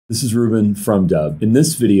This is Ruben from Dubb. In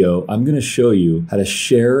this video, I'm going to show you how to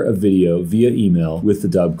share a video via email with the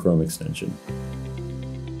Dubb Chrome extension.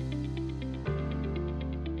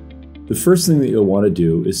 The first thing that you'll want to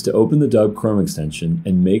do is to open the Dubb Chrome extension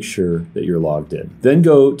and make sure that you're logged in. Then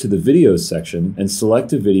go to the Videos section and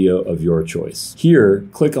select a video of your choice. Here,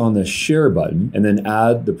 click on the Share button and then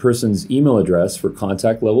add the person's email address for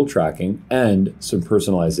contact level tracking and some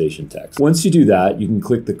personalization text. Once you do that, you can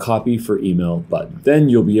click the Copy for Email button. Then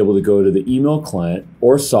you'll be able to go to the email client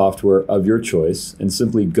or software of your choice and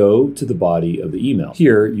simply go to the body of the email.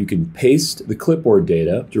 Here, you can paste the clipboard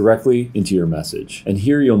data directly into your message. And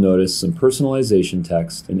here you'll notice some personalization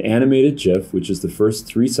text, an animated GIF, which is the first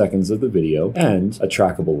 3 seconds of the video, and a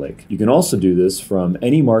trackable link. You can also do this from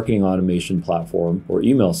any marketing automation platform or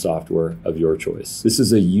email software of your choice. This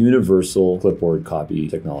is a universal clipboard copy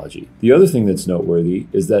technology. The other thing that's noteworthy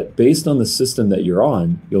is that based on the system that you're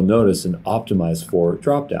on, you'll notice an Optimize For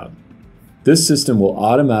dropdown. This system will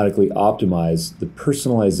automatically optimize the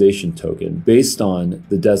personalization token based on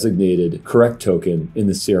the designated correct token in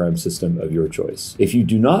the CRM system of your choice. If you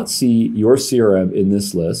do not see your CRM in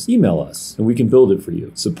this list, email us and we can build it for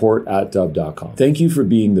you. support@dubb.com. Thank you for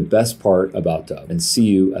being the best part about Dubb, and see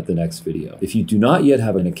you at the next video. If you do not yet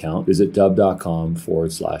have an account, visit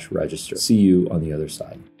dubb.com/register. See you on the other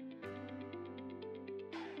side.